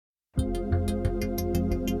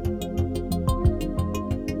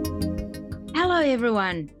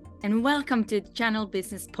everyone, and welcome to the Channel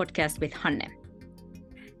Business Podcast with Hanne.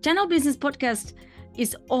 Channel Business Podcast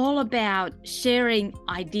is all about sharing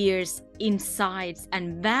ideas, insights,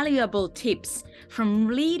 and valuable tips from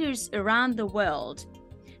leaders around the world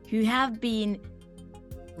who have been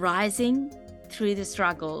rising through the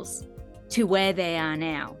struggles to where they are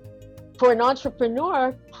now. For an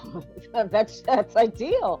entrepreneur, that's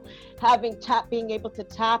ideal. Being able to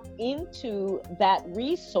tap into that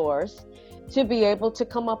resource to be able to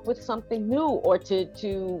come up with something new or to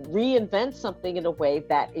reinvent something in a way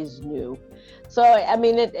that is new. So, I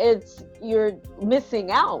mean, you're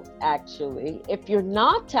missing out, actually, if you're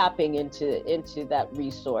not tapping into that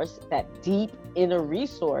resource, that deep inner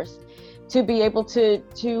resource, to be able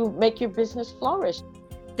to make your business flourish.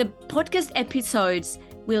 The podcast episodes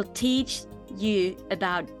will teach you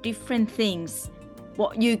about different things,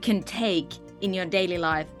 what you can take in your daily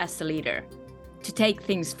life as a leader to take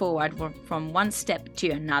things forward from one step to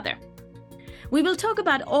another. We will talk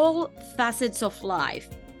about all facets of life.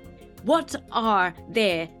 What are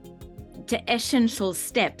the essential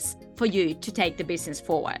steps for you to take the business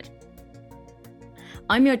forward?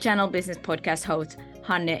 I'm your Channel Business Podcast host,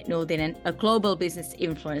 Hanne Nuutinen, a global business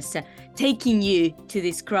influencer, taking you to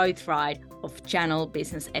this growth ride of Channel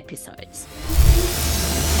Business episodes.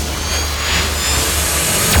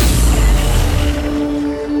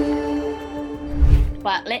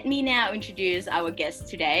 But let me now introduce our guest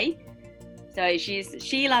today. So she's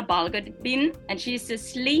Sheila Balgobin, and she's a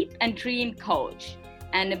sleep and dream coach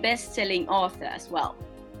and a best-selling author as well.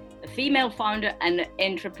 A female founder and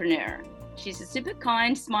entrepreneur. She's a super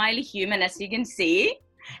kind, smiley human, as you can see,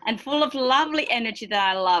 and full of lovely energy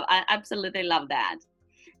that I love. I absolutely love that.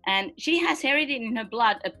 And she has herited in her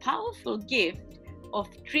blood a powerful gift of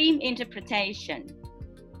dream interpretation.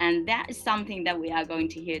 And that is something that we are going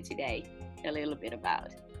to hear today a little bit about.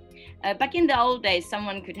 Back in the old days,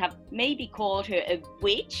 someone could have maybe called her a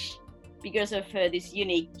witch because of her this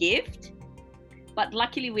unique gift. But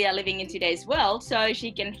luckily we are living in today's world, so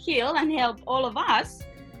she can heal and help all of us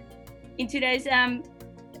in today's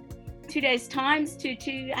times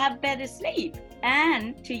to have better sleep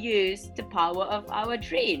and to use the power of our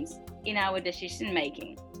dreams in our decision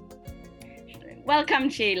making. Welcome,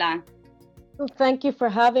 Sheila. Well, thank you for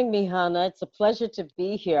having me, Hannah. It's a pleasure to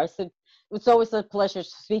be here. I said it's always a pleasure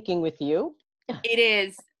speaking with you. It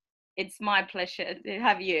is. It's my pleasure to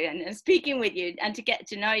have you and speaking with you and to get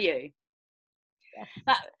to know you. Yeah.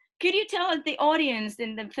 But could you tell the audience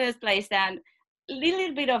in the first place that a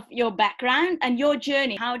little bit of your background and your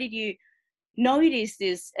journey? How did you notice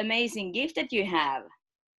this amazing gift that you have?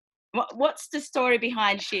 What's the story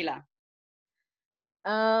behind Sheila?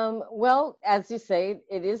 Well, as you say,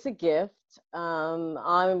 it is a gift.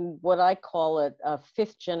 I'm what I call a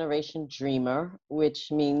fifth generation dreamer, which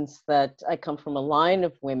means that I come from a line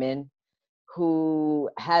of women who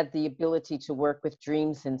had the ability to work with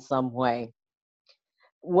dreams in some way.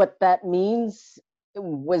 What that means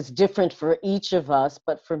was different for each of us,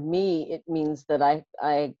 but for me, it means that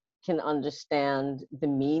I can understand the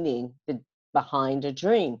meaning behind a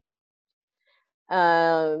dream.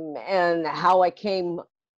 And how I came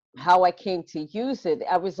to use it.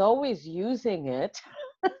 I was always using it,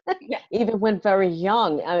 even when very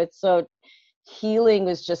young. So healing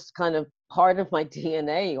was just kind of part of my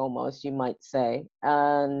DNA, almost, you might say.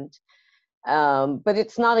 And but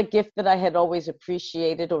it's not a gift that I had always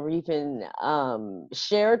appreciated or even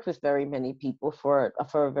shared with very many people for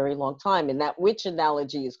a very long time. And that witch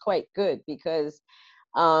analogy is quite good because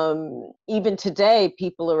even today,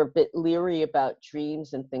 people are a bit leery about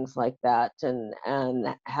dreams and things like that, and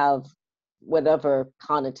have whatever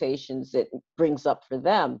connotations it brings up for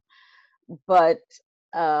them. But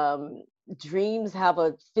dreams have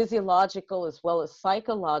a physiological as well as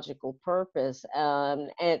psychological purpose,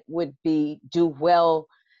 and it would do well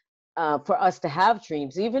for us to have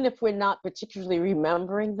dreams, even if we're not particularly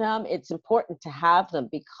remembering them. It's important to have them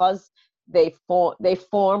because they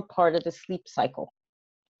form part of the sleep cycle.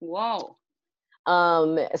 Wow.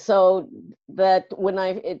 So that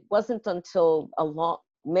it wasn't until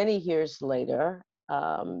many years later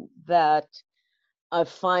that I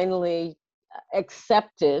finally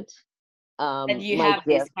accepted that you my have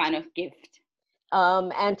gift, this kind of gift,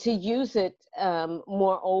 and to use it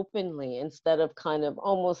more openly instead of kind of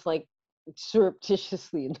almost like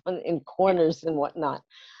surreptitiously in corners and whatnot.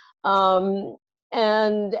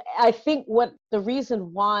 And I think the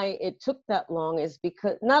reason why it took that long is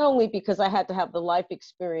because not only because I had to have the life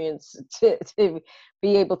experience to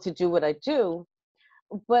be able to do what I do,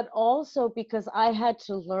 but also because I had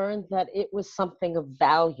to learn that it was something of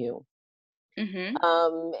value. Mm-hmm.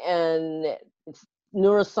 And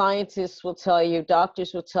neuroscientists will tell you,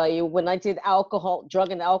 doctors will tell you, when I did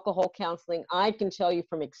drug and alcohol counseling, I can tell you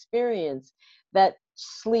from experience that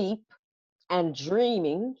sleep and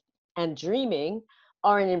dreaming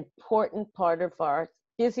are an important part of our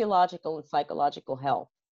physiological and psychological health.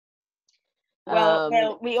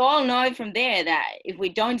 Well, we all know from there that if we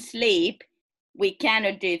don't sleep, we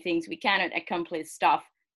cannot do things, we cannot accomplish stuff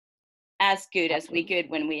as good as we could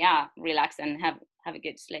when we are relaxed and have a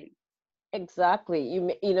good sleep. Exactly.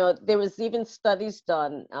 You know, there was even studies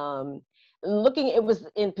done it was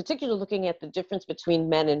in particular looking at the difference between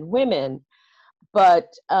men and women,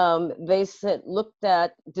 but they looked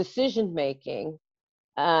at decision making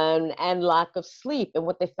and lack of sleep. And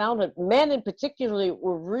what they found that men in particular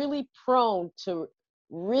were really prone to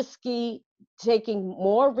taking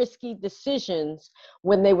more risky decisions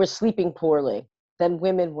when they were sleeping poorly than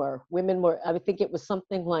women were. Women were, I think it was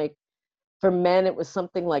something like, for men, it was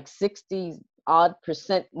something like 60%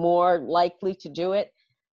 more likely to do it.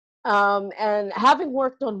 And having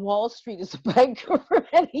worked on Wall Street as a banker for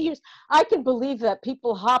many years, I can believe that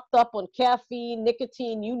people hopped up on caffeine,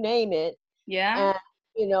 nicotine, you name it. Yeah. And,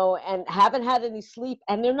 you know, and haven't had any sleep,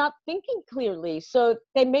 and they're not thinking clearly. So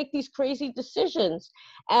they make these crazy decisions,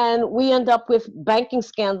 and we end up with banking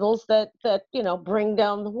scandals that you know, bring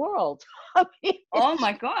down the world. I mean, Oh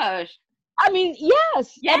my gosh.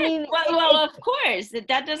 Yes. Yeah. Well, of course,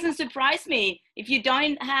 that doesn't surprise me. If you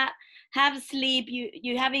don't have sleep,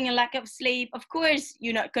 you having a lack of sleep, of course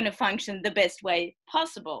you're not going to function the best way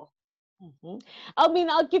possible. Mm-hmm. I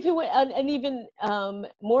mean, I'll give you an even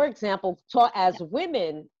more example. As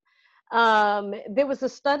women, there was a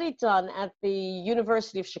study done at the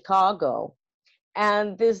University of Chicago,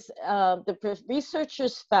 and the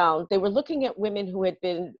researchers found they were looking at women who had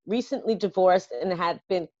been recently divorced and had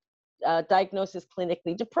been diagnosed as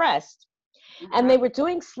clinically depressed. And they were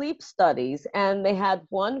doing sleep studies, and they had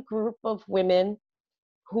one group of women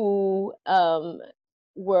who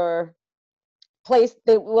were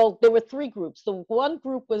there were three groups. The one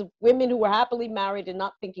group was women who were happily married and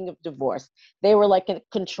not thinking of divorce. They were like a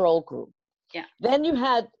control group. Yeah. Then you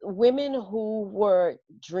had women who were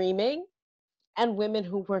dreaming and women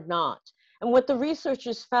who were not. And what the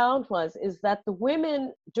researchers found is that the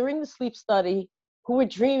women during the sleep study who were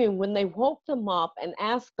dreaming, when they woke them up and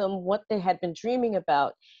asked them what they had been dreaming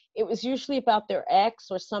about, it was usually about their ex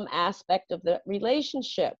or some aspect of the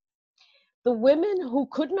relationship. The women who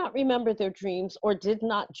could not remember their dreams or did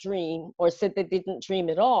not dream or said they didn't dream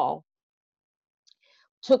at all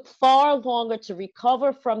took far longer to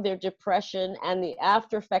recover from their depression and the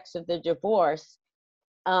after effects of their divorce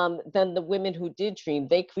than the women who did dream.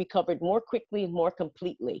 They recovered more quickly and more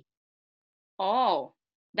completely. Oh,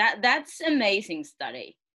 that's amazing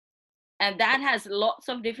study. And that has lots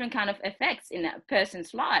of different kind of effects in a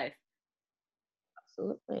person's life.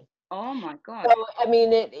 Absolutely. Oh my God. So, I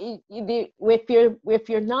mean, if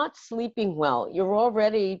you're not sleeping well, you're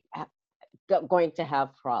already going to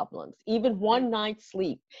have problems. Even one night's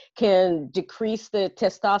sleep can decrease the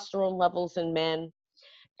testosterone levels in men.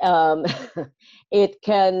 It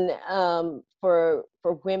can, for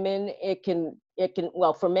women, it can,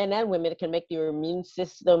 well, for men and women, it can make your immune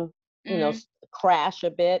system, you know, crash a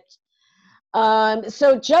bit.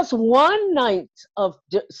 So just one night of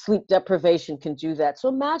sleep deprivation can do that. So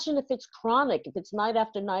imagine if it's chronic, if it's night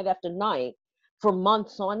after night after night for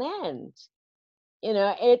months on end. You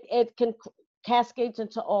know, it can cascade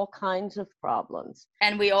into all kinds of problems.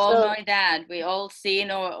 And we all know that. We all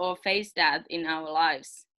seen or face that in our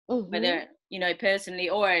lives, whether, you know, personally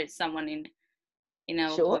or someone in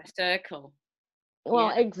our close circle.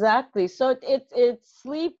 Well, exactly. So it's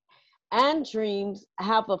sleep and dreams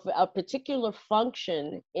have a particular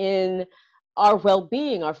function in our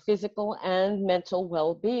well-being, our physical and mental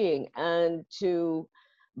well-being. And to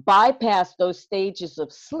bypass those stages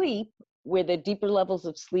of sleep, where the deeper levels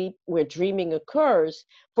of sleep, where dreaming occurs,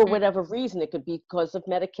 for whatever reason, it could be because of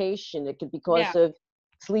medication, it could be because of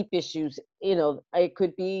sleep issues, you know, it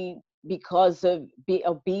could be because of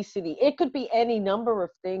obesity. It could be any number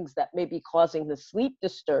of things that may be causing the sleep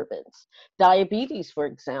disturbance. Diabetes, for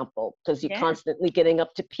example, because you're constantly getting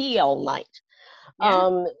up to pee all night.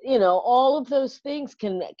 You know, all of those things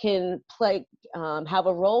can play, have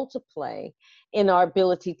a role to play in our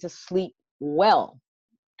ability to sleep well.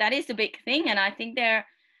 That is a big thing. And I think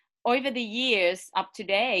over the years up to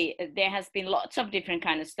date, there has been lots of different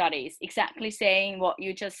kind of studies exactly saying what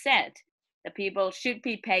you just said, that people should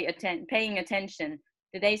be paying attention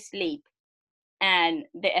to their sleep and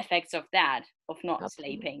the effects of that, of not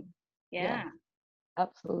sleeping. Yeah.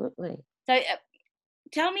 Absolutely. So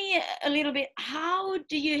tell me a little bit, how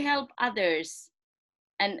do you help others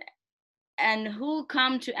and and who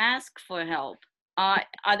come to ask for help? Are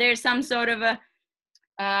there some sort of a,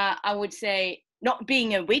 I would say, not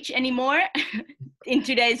being a witch anymore in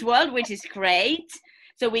today's world, which is great.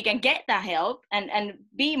 So we can get that help and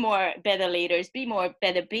be more better leaders, be more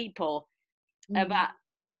better people. But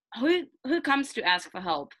who comes to ask for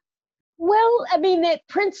help? Well, I mean,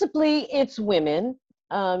 principally it's women.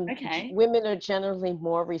 Okay. Women are generally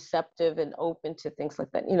more receptive and open to things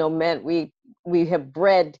like that. You know, men, we have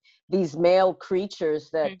bred these male creatures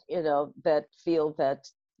that, you know, that feel that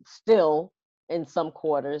still in some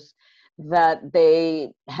quarters that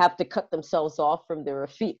they have to cut themselves off from their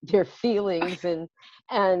feelings and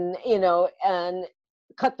you know, and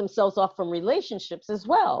cut themselves off from relationships as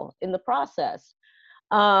well in the process.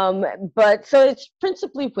 But so it's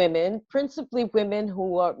principally women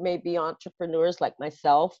who are maybe entrepreneurs like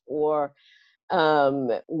myself, or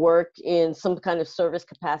work in some kind of service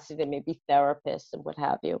capacity. They may be therapists and what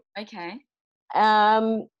have you. Okay.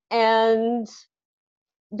 And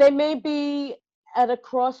they may be at a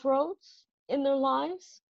crossroads in their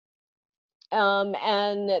lives.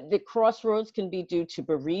 And the crossroads can be due to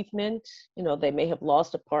bereavement. You know, they may have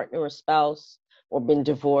lost a partner or spouse or been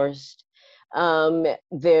divorced.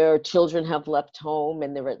 Their children have left home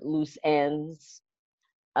and they're at loose ends.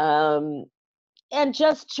 And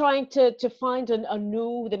just trying to find a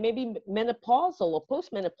new, they may be menopausal or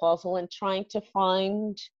postmenopausal and trying to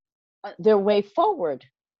find their way forward.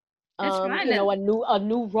 That's right. You know, a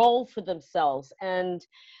new role for themselves. And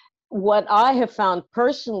what I have found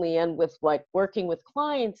personally and with like working with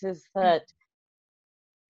clients is that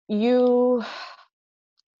you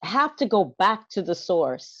have to go back to the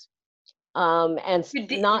source, and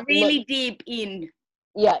not really look deep in.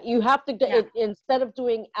 Yeah, you have to instead of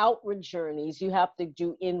doing outward journeys, you have to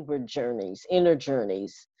do inward journeys, inner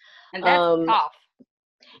journeys. And that's tough.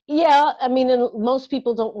 Yeah, I mean, and most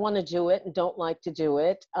people don't want to do it and don't like to do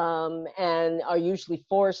it, and are usually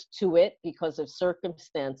forced to it because of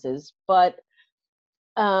circumstances. But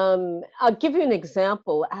I'll give you an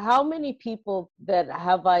example. How many people that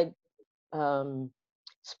have I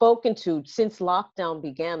spoken to since lockdown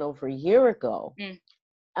began over a year ago?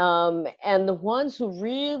 And the ones who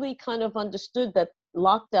really kind of understood that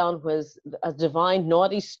lockdown was a divine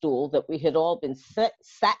naughty stool that we had all been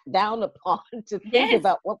sat down upon to think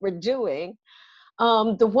about what we're doing.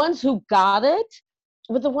 The ones who got it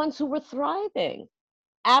were the ones who were thriving,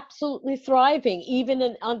 absolutely thriving,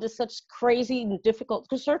 even under such crazy and difficult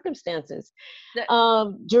circumstances.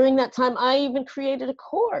 During that time, I even created a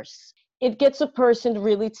course. It gets a person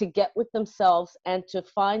really to get with themselves and to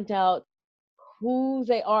find out who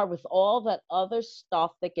they are with all that other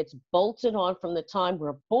stuff that gets bolted on from the time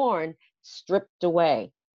we're born, stripped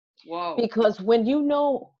away. Whoa. Because when you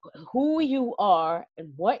know who you are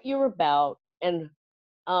and what you're about and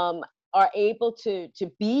are able to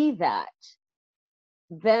be that,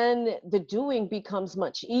 then the doing becomes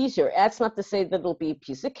much easier. That's not to say that it'll be a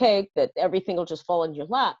piece of cake, that everything will just fall in your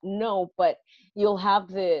lap. No, but you'll have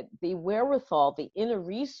the wherewithal, the inner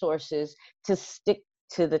resources to stick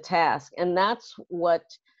to the task. And that's what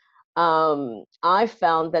I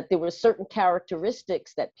found, that there were certain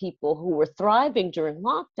characteristics that people who were thriving during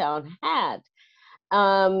lockdown had.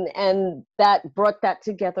 And that brought that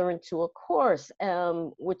together into a course,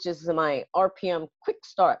 which is my RPM Quick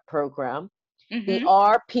Start program. The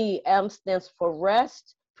RPM stands for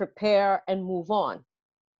rest, prepare, and move on.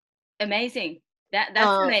 Amazing. That's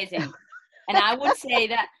amazing. And I would say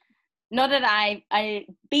that, not that I've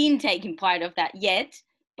been taking part of that yet,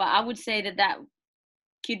 but I would say that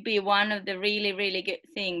could be one of the really, really good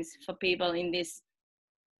things for people in this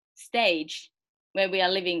stage where we are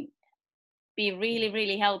living, be really,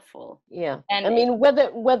 really helpful. Yeah. And I mean,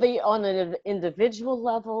 whether you're on an individual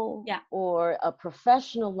level or a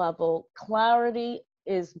professional level, clarity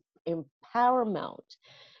is paramount.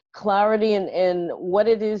 Clarity in what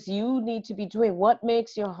it is you need to be doing, what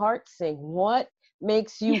makes your heart sing, what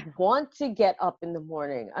makes you want to get up in the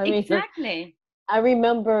morning. I mean, exactly. I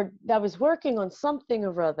remember I was working on something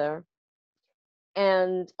or other,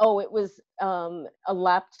 and it was a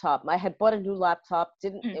laptop. I had bought a new laptop.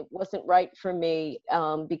 It wasn't right for me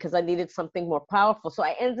because I needed something more powerful. So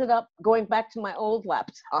I ended up going back to my old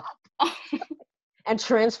laptop and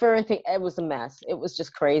transferring things. It was a mess. It was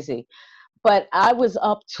just crazy. But I was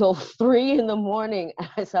up till 3 a.m. And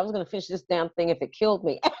I said I was going to finish this damn thing if it killed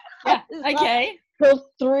me. Yeah. Okay. Till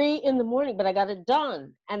 3 a.m, but I got it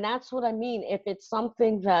done. And that's what I mean. If it's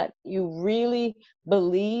something that you really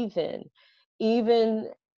believe in, even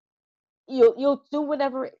you'll do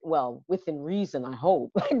whatever, within reason, I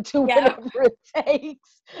hope, do whatever it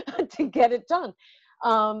takes to get it done.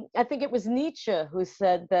 I think it was Nietzsche who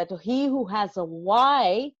said that he who has a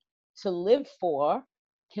why to live for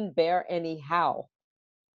can bear any how.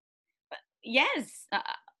 Yes,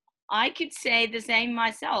 I could say the same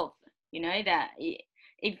myself. That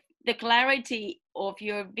if the clarity of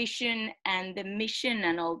your vision and the mission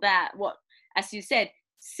and all that, what, as you said,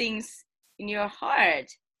 sings in your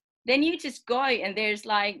heart, then you just go, and there's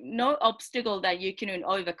like no obstacle that you can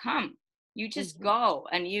overcome. You just go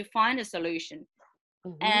and you find a solution.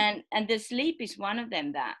 And the sleep is one of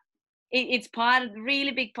them. That it's part of,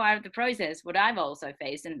 really big part of the process, what I've also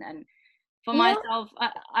faced. And for myself,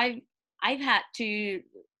 I've had two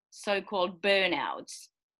so-called burnouts,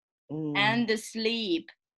 and the sleep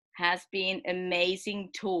has been amazing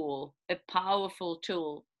tool, a powerful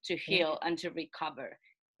tool to heal and to recover.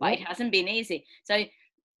 But it hasn't been easy. So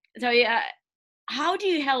how do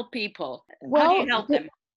you help people? How do you help them?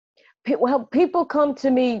 Well, people come to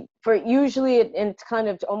me for usually in kind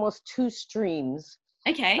of almost two streams.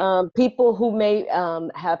 Okay. People who may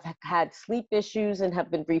have had sleep issues and have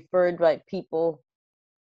been referred by people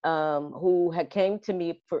who had came to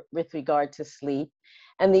me with regard to sleep,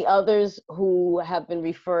 and the others who have been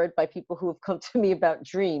referred by people who have come to me about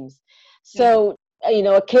dreams. So,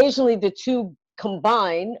 occasionally the two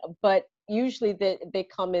combine, but usually they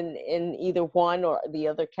come in either one or the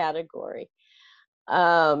other category.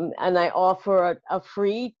 And I offer a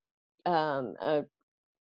free a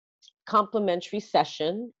complimentary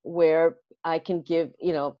session where I can give,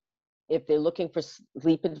 if they're looking for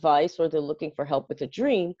sleep advice or they're looking for help with a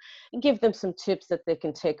dream, and give them some tips that they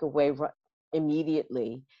can take away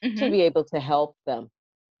immediately to be able to help them.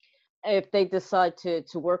 If they decide to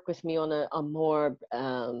work with me on a more,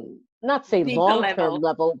 not say long-term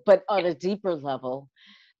level, but on a deeper level,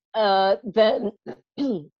 then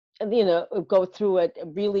go through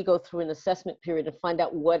an assessment period to find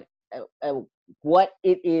out what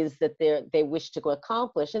it is that they wish to go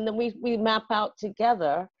accomplish, and then we map out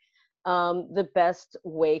together the best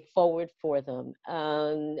way forward for them.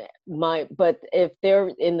 But if they're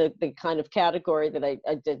in the kind of category that I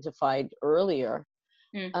identified earlier,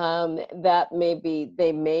 that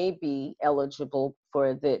they may be eligible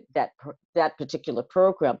for that particular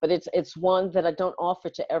program, but it's one that I don't offer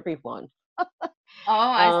to everyone.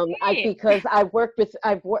 I see. Because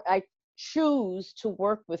I choose to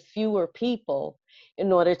work with fewer people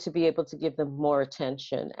in order to be able to give them more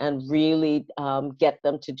attention and really get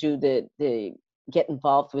them to get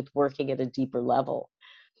involved with working at a deeper level.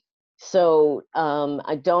 So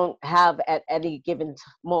I don't have at any given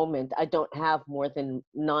moment, I don't have more than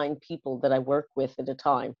 9 people that I work with at a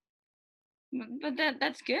time. But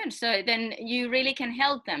that's good. So then you really can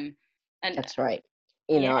help them. And that's right.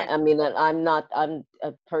 I mean, I'm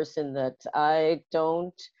a person that I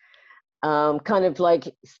don't kind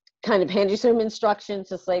of hand you some instructions,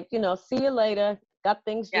 just like, see you later, got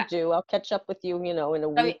things to do, I'll catch up with you, in a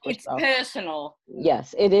week or so. It's personal.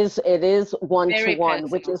 Yes, it is one-to-one,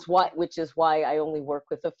 which is why I only work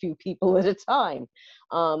with a few people at a time.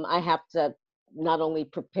 I have to not only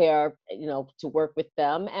prepare, to work with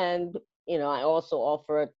them, and I also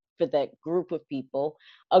offer for that group of people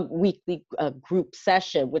a weekly group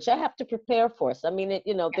session, which I have to prepare for. So I mean,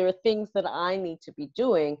 there are things that I need to be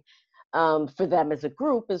doing for them as a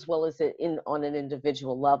group, as well as on an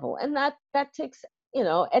individual level, and that takes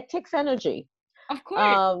it takes energy. Of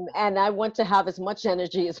course. And I want to have as much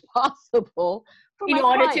energy as possible for in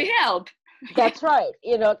order to help. That's right.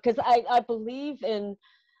 Because I believe in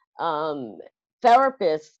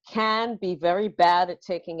therapists can be very bad at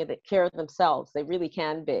taking care of themselves. They really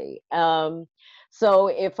can be. So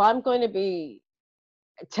if I'm going to be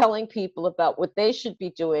telling people about what they should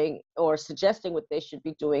be doing or suggesting what they should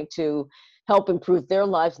be doing to help improve their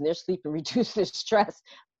lives and their sleep and reduce their stress,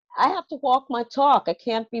 I have to walk my talk. I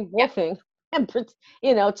can't be woofing and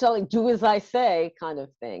telling, do as I say kind of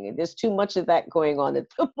thing. There's too much of that going on at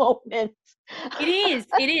the moment. It is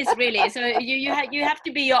really. So you have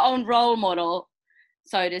to be your own role model,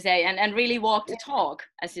 so to say, and really walk the talk,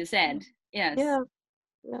 as you said. Yes.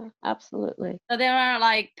 Yeah, absolutely. So there are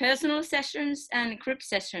like personal sessions and group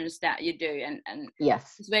sessions that you do, and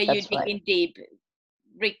yes, where you dig in deep,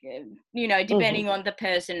 depending on the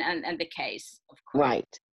person and the case, of course.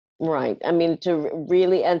 Right. I mean, to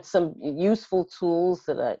really, and some useful tools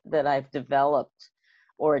that I've developed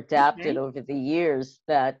or adapted over the years,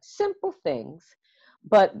 that simple things,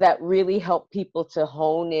 but that really help people to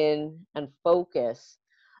hone in and focus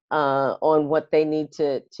on what they need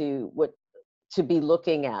to be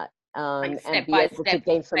looking at, like and be able to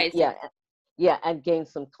gain some and gain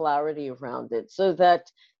some clarity around it, so that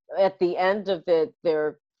at the end of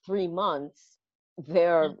their 3 months,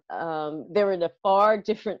 they're in a far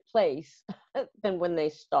different place than when they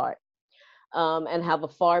start, and have a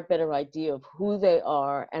far better idea of who they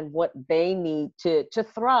are and what they need to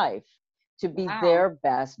thrive, to be Wow. their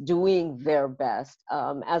best, doing their best,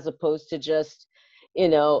 as opposed to just,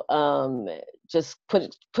 just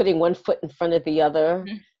putting one foot in front of the other.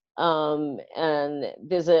 Mhm. And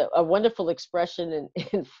there's a wonderful expression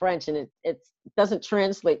in French, and it doesn't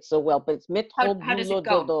translate so well, but it's métro How does it boulot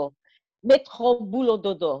go? dodo. Métro boulot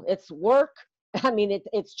dodo. It's work. I mean,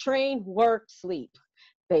 it's train, work, sleep,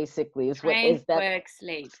 basically, is what Train, is that. work,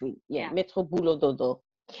 sleep. Sleep. Yeah, Yeah. métro boulot dodo.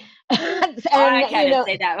 I And cannot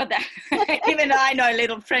say that, even though I know a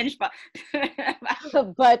little French, but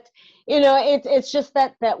but it's just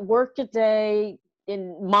that work a day in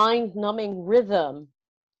mind numbing rhythm,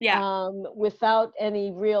 yeah, without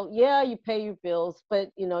any real, yeah, you pay your bills, but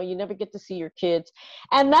you never get to see your kids.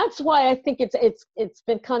 And that's why I think it's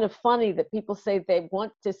been kind of funny that people say they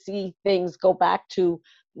want to see things go back to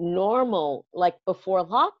normal, like before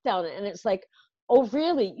lockdown. And it's like, oh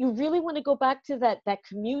really, you really want to go back to that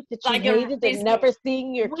commute that you like hated, this and never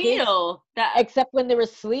seeing your kids wheel that. except when they were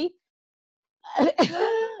asleep?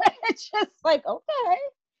 It's just like, okay,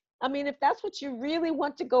 I mean, if that's what you really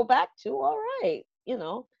want to go back to, all right,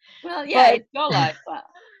 Well, yeah, but it's your life, but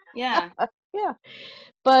yeah. yeah,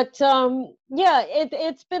 but yeah,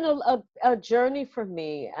 it's been a journey for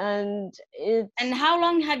me, and And it's how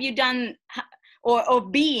long have you done or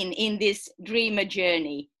been in this dreamer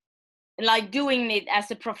journey, like doing it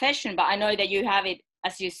as a profession? But I know that you have it,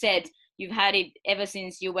 as you said, you've had it ever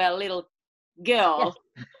since you were a little yes. girl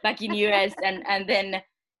back in US, and then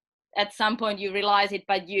at some point you realize it,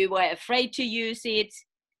 but you were afraid to use it,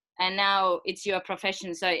 and now it's your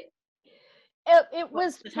profession. So It what's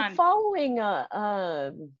was the time? following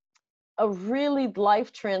a really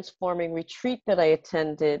life transforming retreat that I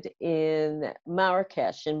attended in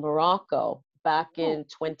Marrakesh in Morocco back Oh, in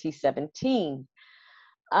 2017.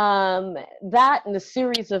 That and a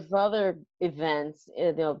series of other events,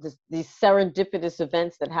 these serendipitous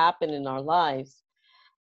events that happen in our lives,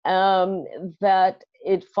 that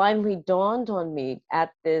it finally dawned on me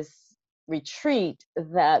at this retreat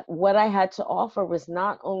that what I had to offer was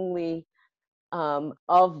not only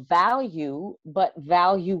of value, but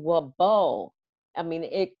valuable. I mean,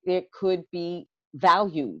 it could be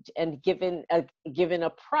valued and given a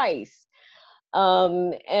price.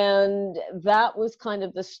 And that was kind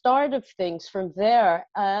of the start of things from there.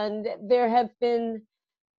 And there have been,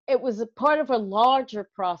 it was a part of a larger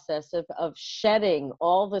process of shedding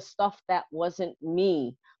all the stuff that wasn't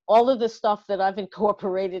me, all of the stuff that I've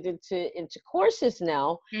incorporated into courses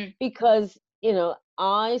now, mm. because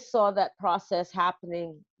I saw that process happening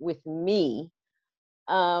with me,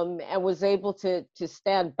 and was able to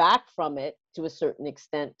stand back from it to a certain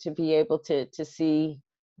extent, to be able to see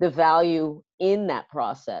the value in that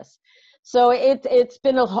process. So it's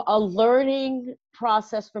been a learning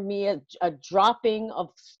process for me, a dropping of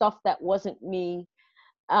stuff that wasn't me,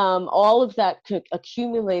 all of that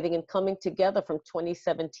accumulating and coming together from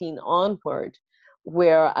 2017 onward,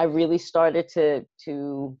 where I really started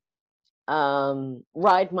to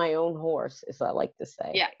ride my own horse, as I like to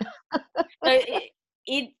say. Yeah. So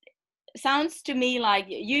it sounds to me like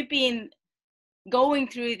you've been going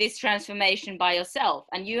through this transformation by yourself,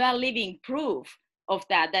 and you are living proof of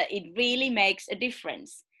that it really makes a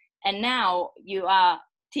difference. And now you are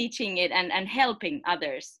teaching it and helping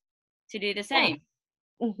others to do the Yeah. same.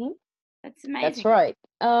 Hmm. That's That's amazing. right.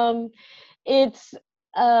 It's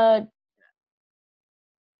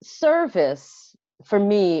service for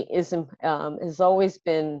me has always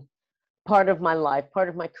been part of my life, part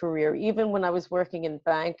of my career. Even when I was working in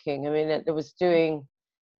banking, I mean, it was doing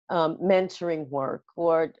mentoring work,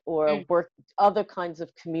 or Mm. work, other kinds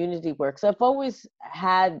of community work. So I've always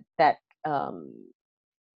had that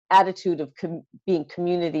attitude of being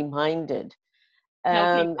community minded.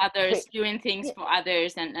 Helping Um, others, but, doing things yeah, for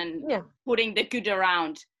others, and yeah, putting the good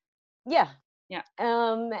around. yeah. Yeah.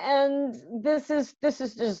 And this is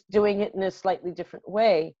just doing it in a slightly different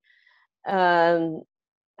way. Um,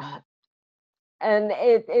 and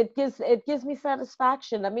it gives me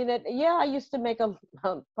satisfaction. I mean, yeah, I used to make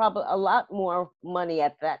probably a lot more money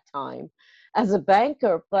at that time as a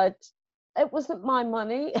banker, but it wasn't my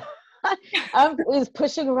money. I was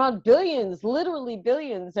pushing around billions, literally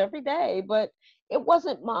billions every day, but it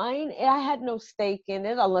wasn't mine. I had no stake in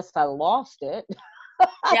it unless I lost it.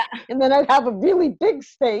 Yeah. And then I'd have a really big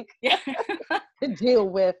stake Yeah. to deal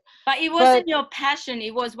with. But it But wasn't your passion,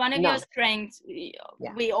 it was one of your no, strengths.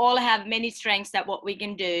 yeah, We all have many strengths that what we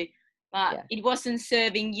can do, but yeah, it wasn't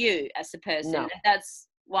serving you as a person. no, And that's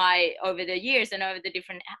why over the years and over the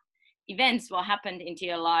different events, what happened into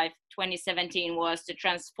your life, 2017 was the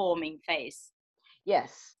transforming phase.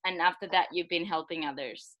 Yes. And after that, you've been helping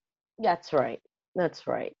others. That's right. That's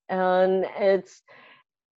right. And it's,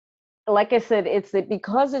 like I said,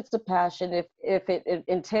 because it's a passion. If it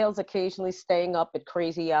entails occasionally staying up at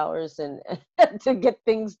crazy hours and to get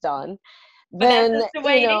things done, But that's then just the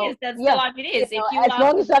way it is. That's the yeah, life it is. If you as love,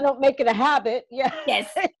 long as I don't make it a habit, yeah,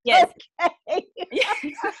 yes, it's yes, okay. yes.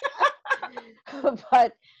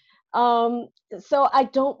 But so I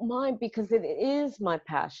don't mind because it is my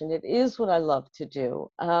passion. It is what I love to do.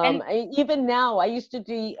 And Even now, I used to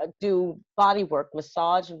do body work,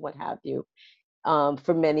 massage, and what have you.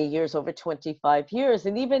 For many years, over 25 years.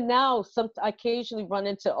 And even now, I occasionally run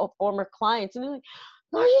into former clients and they're like,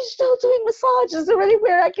 are you still doing massages? Is there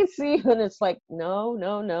anywhere I can see you? And it's like, no,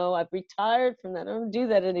 no, no, I've retired from that. I don't do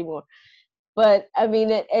that anymore. But I mean,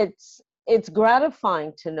 it's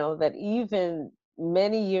gratifying to know that even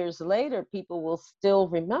many years later, people will still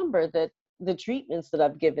remember that the treatments that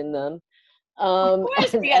I've given them. of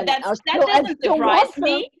course, And, yeah, that I doesn't still want surprise them.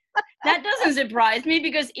 me. That doesn't surprise me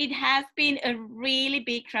because it has been a really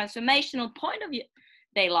big transformational point of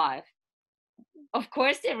their life. Of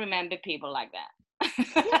course, they remember people like that.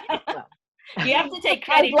 Yeah, well, You have to take I'd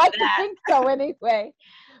credit for like to that. think so anyway.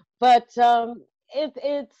 But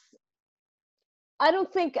it's I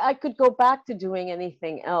don't think I could go back to doing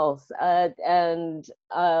anything else. And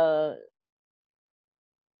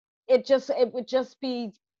it would just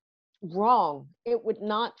be wrong. It would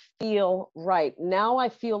not feel right. Now I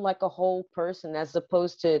feel like a whole person as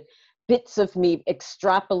opposed to bits of me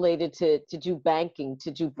extrapolated to do banking,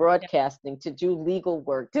 to do Yeah. broadcasting, to do legal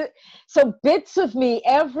work. So bits of me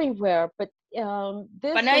everywhere. But But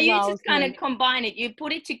this now you just allows kind of me, combine it. You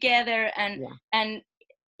put it together, yeah, and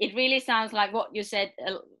it really sounds like what you said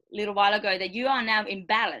a little while ago, that you are now in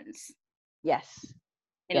balance yes,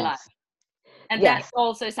 in life. yes, And that's yes,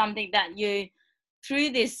 also something that you, through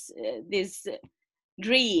this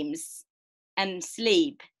dreams and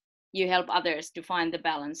sleep, you help others to find the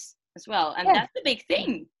balance as well. And yes. that's a big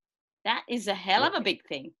thing. That is a hell of a big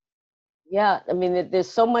thing. Yeah, I mean,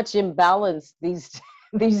 there's so much imbalance these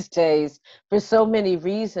these days for so many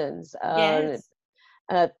reasons. Yes.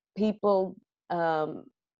 People, um,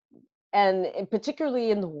 and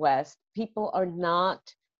particularly in the West, people are not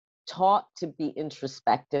taught to be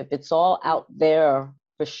introspective. It's all out there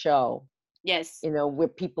for show, Yes. where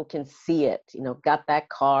people can see it. Got that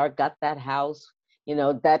car, got that house,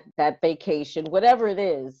 that vacation, whatever it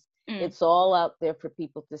is. Mm. It's all out there for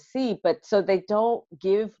people to see. But so they don't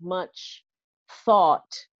give much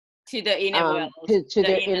thought To the inner world, to the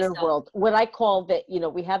their inner inner self. world. What I call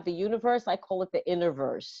we have the universe. I call it the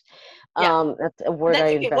innerverse. Yeah. That's a word I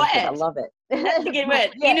That's a good invented. I word. love it. That's a good word.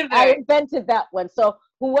 Yeah, I Universe. invented that one. So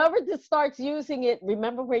whoever just starts using it,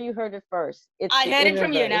 remember where you heard it first. It's I the heard it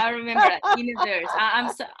from you. innerverse. Now I remember it. Universe.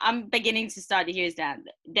 I'm beginning to start to use that.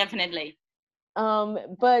 Definitely.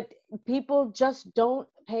 But people just don't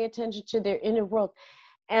pay attention to their inner world.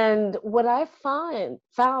 And what I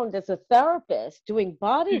found as a therapist doing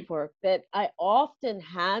body Mm. work, that I often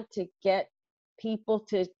had to get people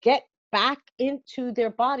to get back into their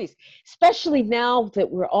bodies, especially now that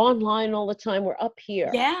we're online all the time. We're up here.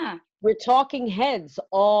 Yeah. We're talking heads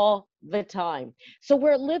all the time. So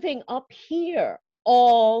we're living up here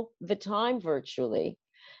all the time virtually.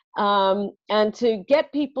 And to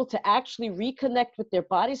get people to actually reconnect with their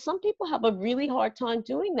bodies, some people have a really hard time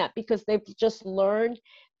doing that because they've just learned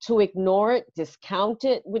to ignore it, discount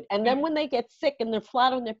it. And then Mm. when they get sick and they're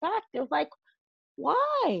flat on their back, they're like,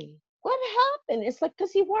 why? What happened? It's like,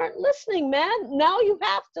 because you weren't listening, man. Now you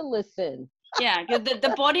have to listen. Yeah.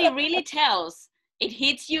 The body really tells. It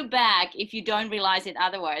hits you back if you don't realize it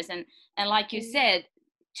otherwise. And like you said,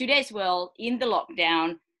 today's world, in the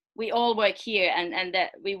lockdown, we all work here and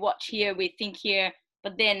that we watch here, we think here,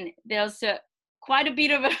 but then there's quite a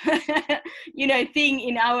bit of a thing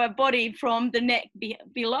in our body from the neck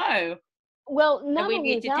below Well, that not we only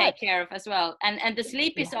need to that, take care of as well. And the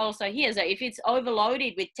sleep is also here. So if it's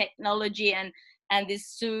overloaded with technology and these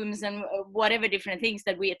Zooms and whatever different things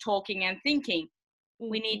that we are talking and thinking,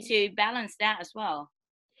 we need to balance that as well.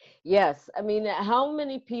 yes. I mean, how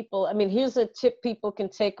many people, I mean, here's a tip people can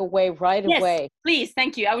take away right Yes, away. please.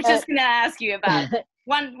 Thank you. I was Uh, just going to ask you about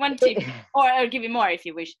one tip, or I'll give you more if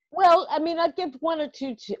you wish. Well, I mean, I'd give one or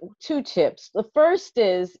two tips. The first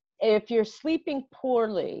is if you're sleeping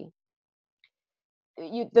poorly,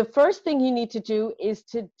 the first thing you need to do is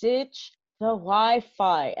to ditch the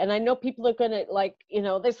Wi-Fi. And I know people are gonna they're like,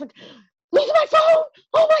 lose my phone.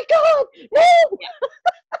 Oh my God, no!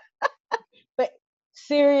 Yeah. But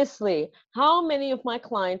seriously, how many of my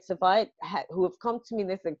clients have who have come to me?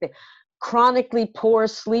 They think, chronically poor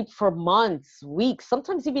sleep for months, weeks,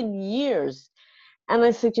 sometimes even years. And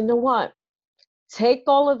I said, you know what? Take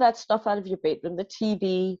all of that stuff out of your bedroom, the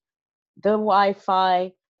TV, the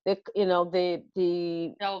Wi-Fi, the Cell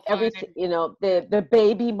phone. everything, the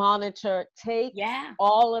baby monitor. Take Yeah.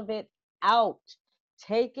 all of it out.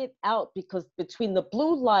 Take it out, because between the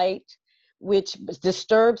blue light, which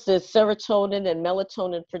disturbs the serotonin and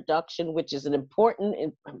melatonin production, which is an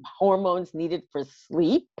important hormones needed for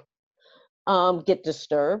sleep, get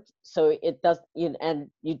disturbed. So it does, and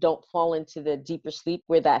you don't fall into the deeper sleep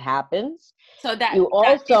where that happens. So that You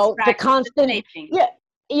also, the distracts constant, sleeping.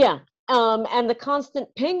 yeah. And the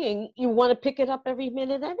constant pinging, you want to pick it up every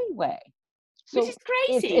minute anyway. Which is So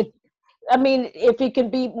crazy. I mean, if it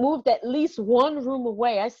can be moved at least one room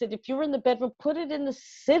away, I said, if you're in the bedroom, put it in the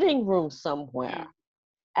sitting room somewhere,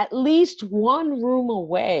 at least one room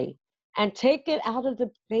away, and take it out of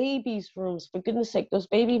the baby's rooms. For goodness sake, those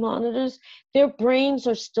baby monitors, their brains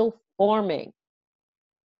are still forming.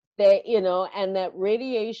 And that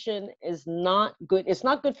radiation is not good. It's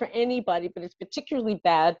not good for anybody, but it's particularly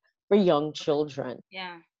bad for young children.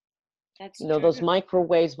 Yeah, that's true. Those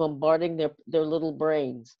microwaves bombarding their little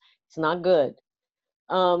brains. It's not good.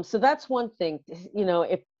 So that's one thing,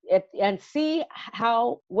 and see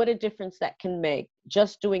what a difference that can make,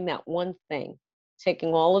 just doing that one thing,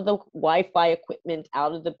 taking all of the Wi-Fi equipment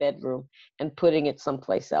out of the bedroom and putting it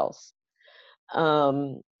someplace else.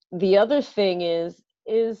 The other thing is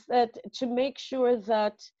that to make sure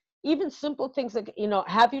that even simple things like,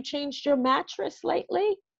 have you changed your mattress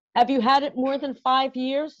lately? Have you had it more than 5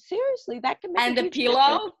 years? Seriously, that can make and a the huge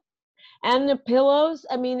pillow difference. And the pillows.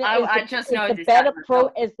 I mean, I just is noticed that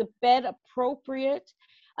is the bed appropriate?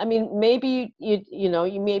 I mean, maybe you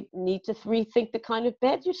may need to rethink the kind of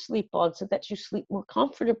bed you sleep on so that you sleep more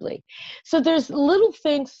comfortably. So there's little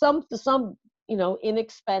things, some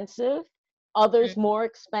inexpensive, others more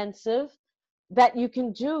expensive, that you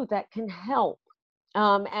can do that can help.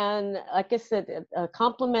 And like I said, a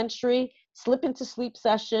complimentary slip into sleep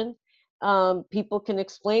session. People can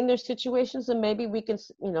explain their situations, and maybe we can,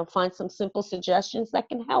 find some simple suggestions that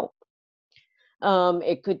can help.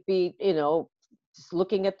 It could be, just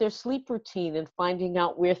looking at their sleep routine and finding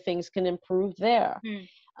out where things can improve there.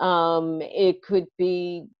 It could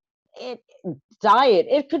be diet.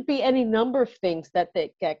 It could be any number of things that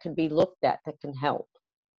could be looked at that can help.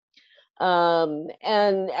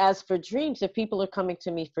 And as for dreams, if people are coming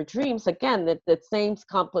to me for dreams, again, that same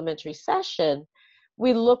complimentary session,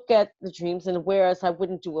 we look at the dreams, and whereas I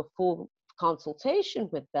wouldn't do a full consultation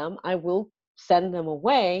with them, I will send them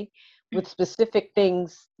away with specific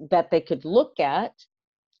things that they could look at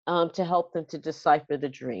to help them to decipher the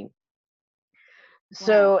dream.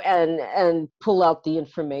 So, and pull out the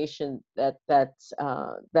information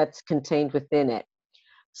that's contained within it.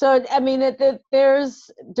 So, I mean, there's,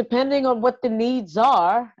 depending on what the needs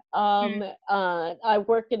are, I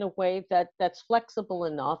work in a way that's flexible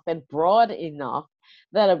enough and broad enough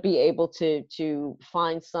that I'll be able to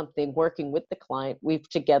find something, working with the client.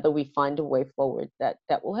 Together we find a way forward that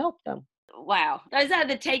will help them. Wow. Those are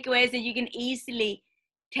the takeaways that you can easily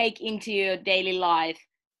take into your daily life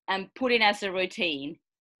and put in as a routine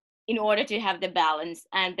in order to have the balance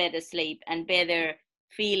and better sleep and better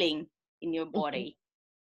feeling in your body.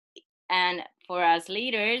 And for us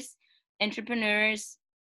leaders, entrepreneurs,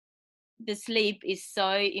 the sleep is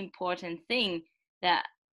so important thing that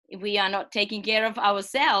if we are not taking care of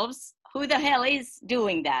ourselves, who the hell is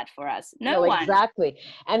doing that for us? No one. Exactly.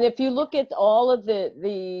 And if you look at all of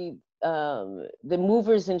the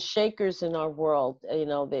movers and shakers in our world,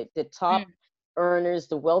 the top earners,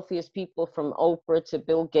 the wealthiest people, from Oprah to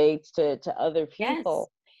Bill Gates to other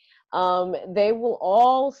people, they will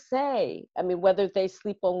all say, I mean, whether they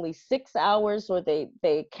sleep only 6 hours or they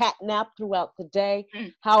cat nap throughout the day,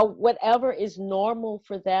 whatever is normal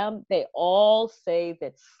for them, they all say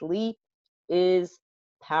that sleep is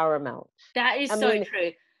paramount. That is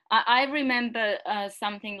true. I remember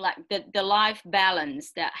something like the life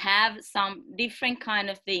balance, that have some different kind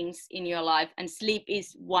of things in your life, and sleep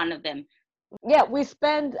is one of them. Yeah, we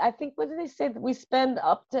spend, I think, what did they say? We spend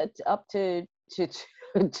up to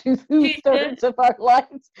 2/3 of our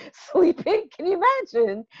lives sleeping. Can you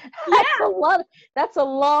imagine? That's a lot. That's a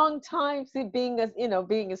long time being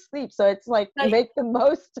asleep. So it's like, make the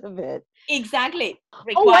most of it. Exactly.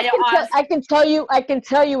 I can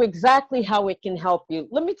tell you exactly how it can help you.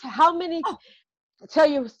 Let me tell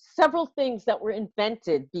you several things that were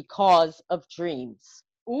invented because of dreams.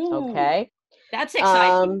 Ooh, okay. That's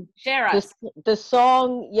exciting. Share us. The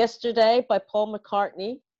song Yesterday by Paul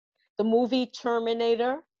McCartney. The movie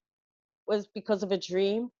Terminator was because of a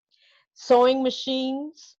dream. Sewing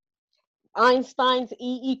machines, Einstein's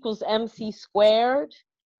E=mc²,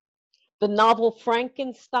 the novel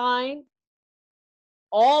Frankenstein,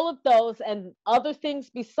 all of those and other things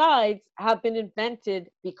besides have been invented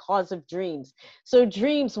because of dreams. So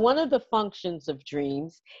dreams, one of the functions of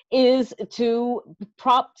dreams is to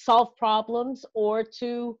solve problems, or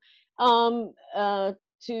um, uh,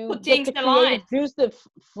 to Put get things the alive. creative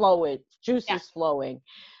Yeah. juices flowing.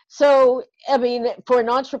 So, I mean, for an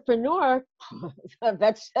entrepreneur,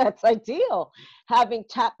 that's ideal.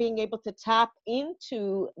 Being able to tap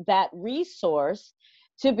into that resource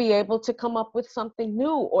to be able to come up with something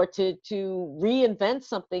new, or to reinvent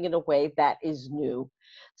something in a way that is new.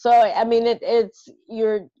 So, I mean, it's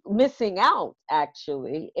you're missing out,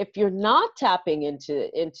 actually, if you're not tapping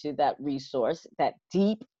into that resource, that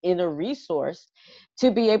deep inner resource,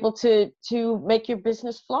 to be able to make your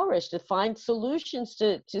business flourish, to find solutions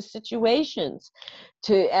to situations,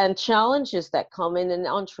 and challenges that come in an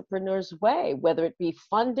entrepreneur's way, whether it be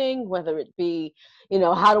funding, whether it be,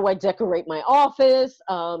 how do I decorate my office?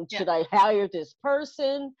 Yeah. Should I hire this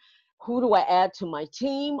person? Who do I add to my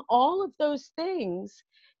team? All of those things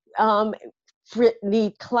um,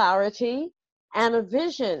 need clarity and a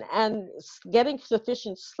vision, and getting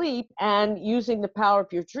sufficient sleep and using the power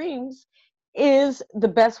of your dreams is the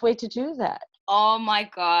best way to do that. Oh my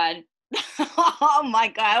God. Oh my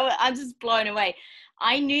God. I'm just blown away.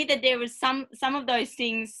 I knew that there was some of those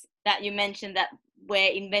things that you mentioned that were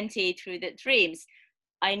invented through the dreams.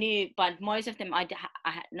 I knew, but most of them I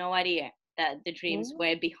had no idea that the dreams Mhm.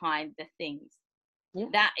 were behind the things. Yeah.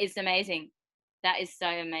 That is amazing. That is so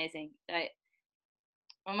amazing.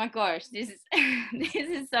 Oh my gosh, this is this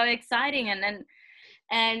is so exciting.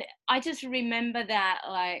 And I just remember that,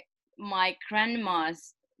 like, my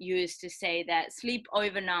grandmas used to say that sleep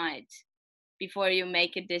overnight before you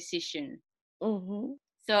make a decision. Hmm.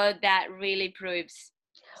 So that really proves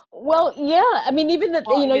Well, yeah. I mean, even that,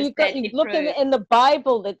 what you said. you It look proves. in the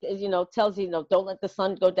Bible that tells you, don't let the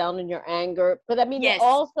sun go down in your anger. But I mean, Yes.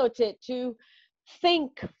 also to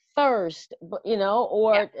think first, Yeah.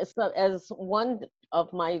 or as one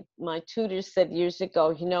of my tutors said years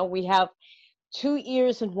ago, we have two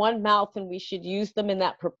ears and one mouth, and we should use them in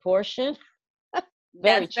that proportion.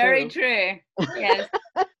 Very That's very true. true. Yes.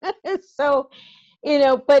 So,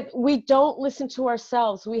 but we don't listen to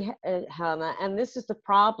ourselves. Hannah, and this is the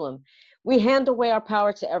problem. We hand away our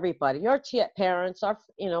power to everybody, our parents, our,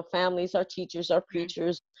 families, our teachers, our Mhm.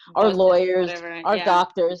 preachers, our Bosses, lawyers, whatever. our Yeah.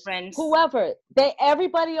 doctors, Friends. whoever.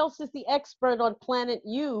 Everybody else is the expert on planet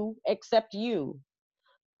you except you.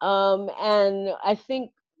 And I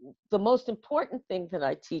think the most important thing that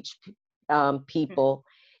I teach Mhm. people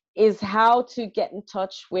is how to get in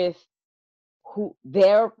touch with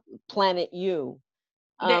their planet you,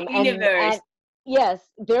 The and universe. yes,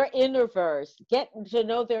 their inner verse. Get to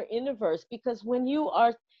know their inner verse, because when you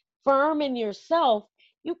are firm in yourself,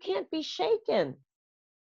 you can't be shaken.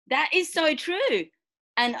 That is so true.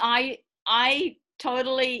 And I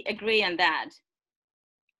totally agree on that.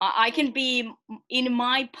 I can be in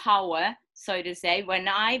my power, so to say, when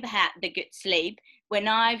I've had the good sleep, when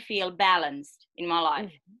I feel balanced in my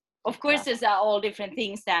life. Mhm. Of course, Exactly. there's all different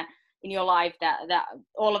things that in your life that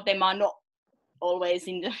all of them are not always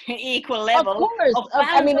in the equal Of level course. of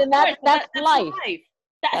I balance, mean, of and course, but that's that's life. life.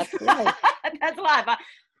 That's That's life. that's life.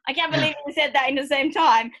 I can't believe you said that in the same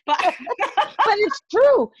time, but But it's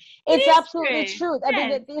true. it It's is absolutely true. true. I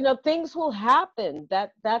mean, Yes, things will happen.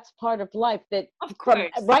 That's part of life. That of from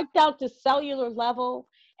course. right down to cellular level,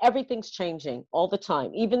 everything's changing all the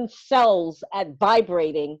time. Even cells at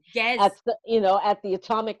vibrating Yes, at the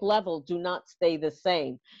atomic level do not stay the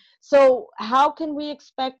same. So how can we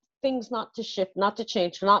expect things not to shift, not to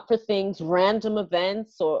change, not for things, random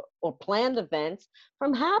events or planned events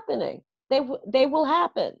from happening? They will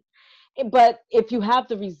happen. But if you have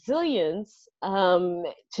the resilience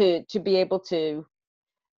to be able to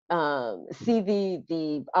see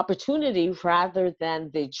the opportunity rather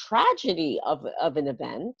than the tragedy of an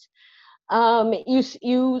event,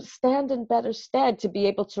 you stand in better stead to be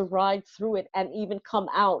able to ride through it and even come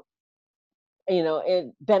out,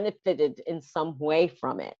 it benefited in some way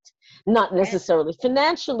from it, not yes, necessarily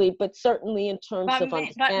financially, but certainly in terms of but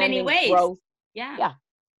many understanding ways. growth. Yeah. Yeah.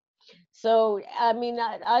 So, I mean,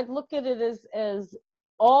 I look at it as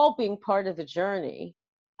all being part of the journey.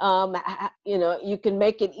 You can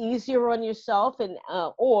make it easier on yourself,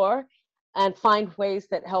 and find ways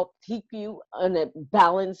that help keep you in a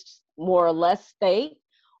balanced, more or less state.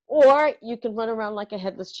 Or you can run around like a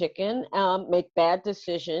headless chicken, make bad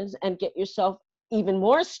decisions, and get yourself even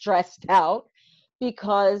more stressed out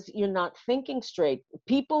because you're not thinking straight.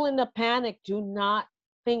 People in a panic do not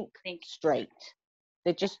think Think. straight.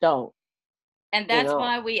 They just don't. And you that's know.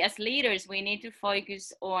 why we as leaders, we need to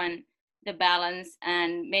focus on the balance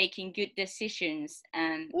and making good decisions.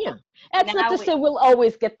 And Yeah. That's not now to we, say we'll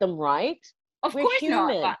always get them right. of We're course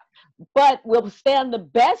not, human, but but we'll stand the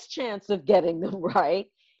best chance of getting them right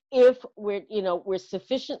if we're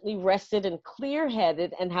sufficiently rested and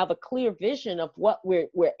clear-headed and have a clear vision of what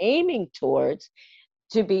we're aiming towards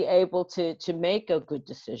to be able to make a good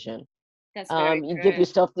decision. that's very You give true.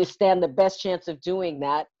 yourself to stand the best chance of doing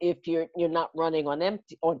that if you're not running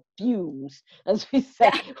on fumes, as we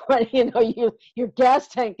say. Yeah, Right? Your gas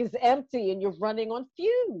tank is empty and you're running on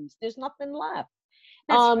fumes. There's nothing left.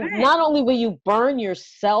 that's right. Not only will you burn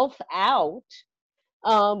yourself out,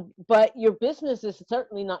 but your business is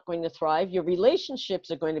certainly not going to thrive. Your relationships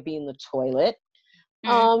are going to be in the toilet.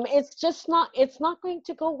 Mm. It's not going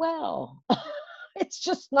to go well. It's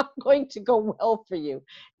just not going to go well for you,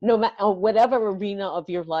 no matter whatever arena of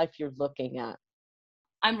your life you're looking at.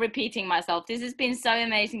 I'm repeating myself. This has been so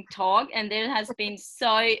amazing talk, and there has been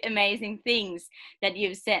so amazing things that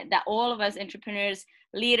you've said, that all of us entrepreneurs,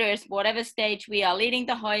 leaders, whatever stage we are, leading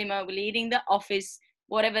the home or leading the office,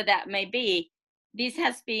 whatever that may be, these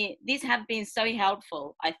have been so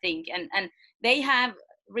helpful, I think, and they have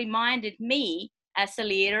reminded me as a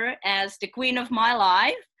leader, as the queen of my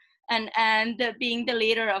life, and being the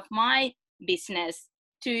leader of my business,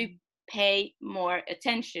 to pay more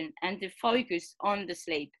attention and to focus on the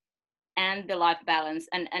sleep and the life balance,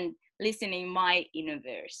 and listening my inner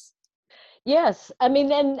voice. Yes, I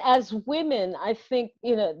mean, and as women, I think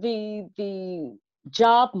the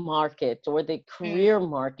job market or the Mm, career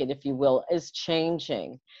market, if you will, is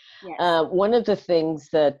changing. yes. One of the things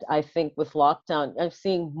that I think with lockdown, I'm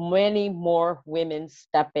seeing many more women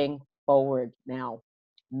stepping forward now.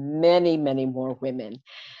 Many, many more women.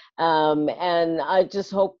 And I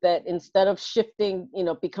just hope that instead of shifting,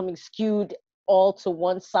 becoming skewed all to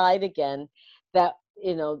one side again, that,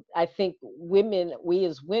 I think we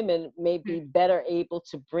as women may be Mm, better able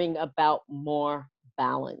to bring about more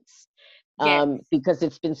balance, yes. because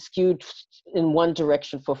it's been skewed in one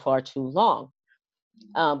direction for far too long.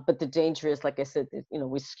 But the danger is, like I said, that,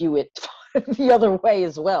 we skew it the other way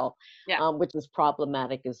as well, Yeah. which is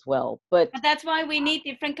problematic as well. But But that's why we need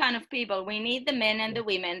different kind of people. We need the men and yeah, the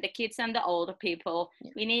women, the kids and the older people.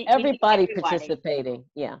 We need everybody everybody. participating,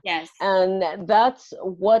 yeah. Yes. And that's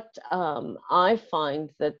what I find,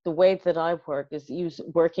 that the way that I work is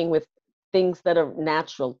working with things that are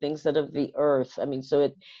natural, things that are the earth. I mean, so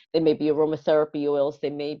they may be aromatherapy oils, they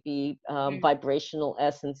may be Mm, vibrational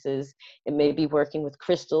essences, it may be working with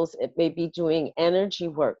crystals, it may be doing energy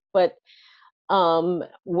work, but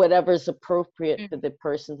whatever's appropriate for mm. the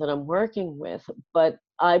person that I'm working with. But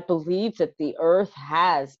I believe that the earth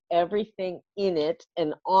has everything in it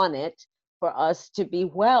and on it for us to be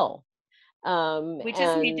well. We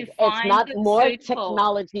just need to And it's find not the more suitable.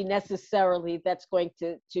 technology necessarily that's going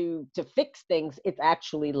to fix things. It's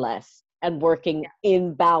actually less, and working Yeah.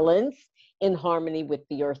 in balance, in harmony with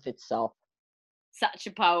the earth itself. Such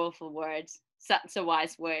a powerful words. Such a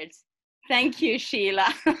wise words. Thank you, Sheila.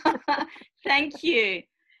 Thank you.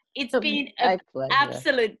 It's been an My pleasure.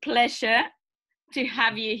 absolute pleasure to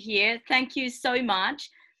have you here. Thank you so much.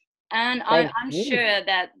 And Thank I'm you. sure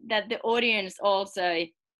that the audience also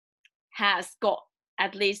has got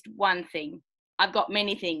at least one thing. I've got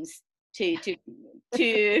many things to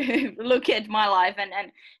look at my life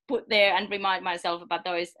and put there and remind myself about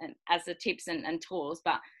those, and as the tips and tools.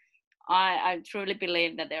 But I truly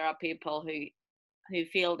believe that there are people who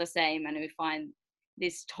feel the same and who find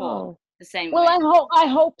this talk Oh, the same well, way. I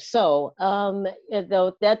hope so.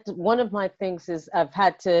 Though that's one of my things is I've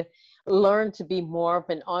had to learn to be more of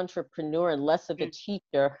an entrepreneur and less of a Mm.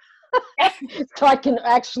 teacher, Yeah, so I can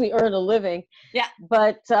actually earn a living. yeah,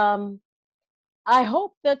 But I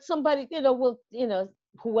hope that somebody, will,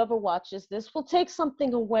 whoever watches this will take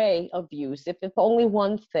something away of use, if only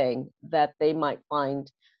one thing that they might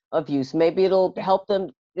find of use. Maybe it'll mm, help them,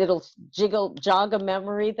 it'll jog a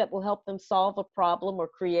memory that will help them solve a problem or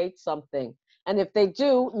create something. And if they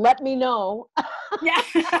do, let me know. yeah.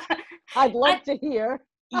 I'd And love to hear.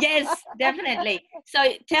 yes, definitely. So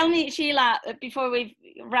tell me, Sheila, before we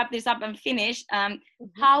wrap this up and finish, Mhm.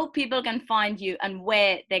 how people can find you and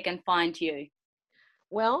where they can find you.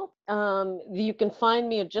 Well, you can find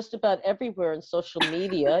me just about everywhere in social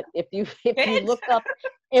media. If you if you Good. look up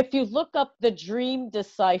if you look up the Dream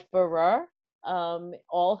Decipherer,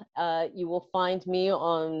 all you will find me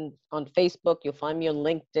on Facebook. You'll find me on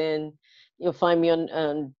LinkedIn. You'll find me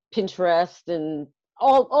on Pinterest and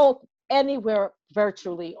all anywhere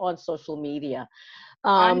virtually on social media.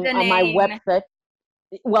 On the On my name. website,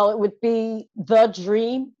 well, it would be the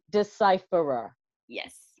Dream Decipherer.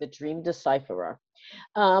 Yes. the Dream Decipherer.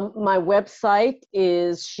 My website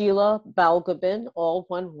is Sheila Balgobin, all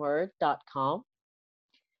one word, .com.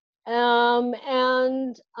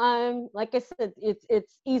 And I'm, like I said,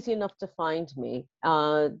 it's easy enough to find me.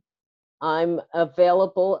 I'm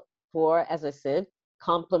available for, as I said,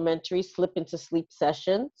 complimentary slip into sleep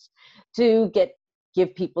sessions to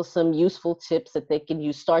give people some useful tips that they can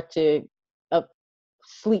use, start to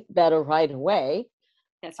sleep better right away.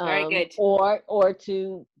 That's very good. Or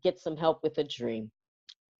to get some help with a dream.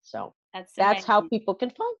 So that's how people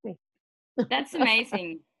can find me. That's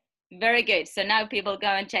amazing. Very good. So now people go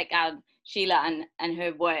and check out Sheila and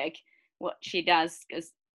her work, what she does,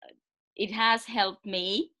 because it has helped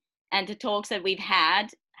me, and the talks that we've had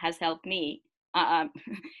has helped me.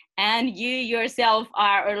 And you yourself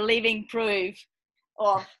are a living proof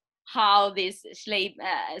of how this sleep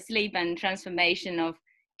and transformation of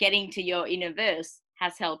getting to your inner verse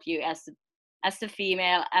has helped you as a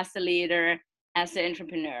female, as a leader, as an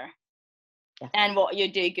entrepreneur, and what you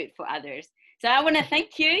do good for others. So I want to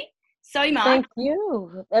thank you so much. Thank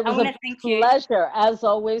you. It was a pleasure, as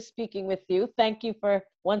always, speaking with you. Thank you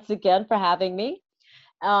once again for having me.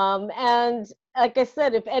 And like I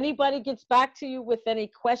said, if anybody gets back to you with any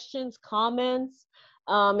questions, comments,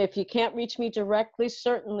 if you can't reach me directly,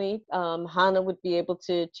 certainly Hannah would be able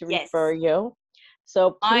to refer you.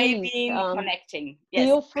 So please, I've been connecting. Yes.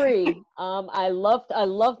 Feel free. I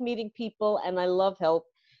love meeting people, and I love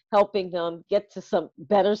helping them get to some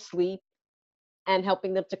better sleep and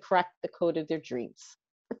helping them to crack the code of their dreams.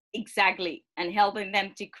 Exactly, and helping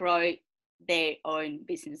them to grow their own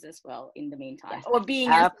business as well in the meantime, or being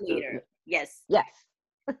a leader. Yes. Yes.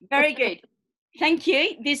 Very good. Thank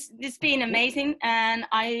you. This been amazing, and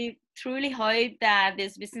I truly hope that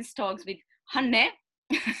this business talks with Hanne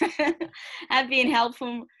have been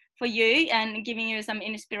helpful for you and giving you some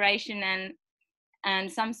inspiration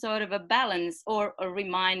and some sort of a balance or a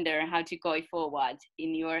reminder how to go forward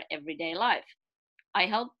in your everyday life. I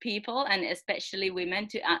help people, and especially women,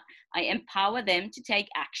 I empower them to take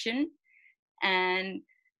action and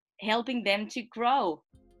helping them to grow,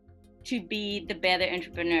 to be the better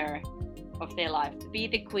entrepreneur of their life, to be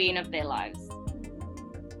the queen of their lives.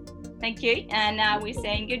 Thank you. And now we're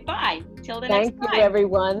saying goodbye. Till the next time. Thank you,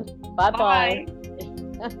 everyone. Bye-bye.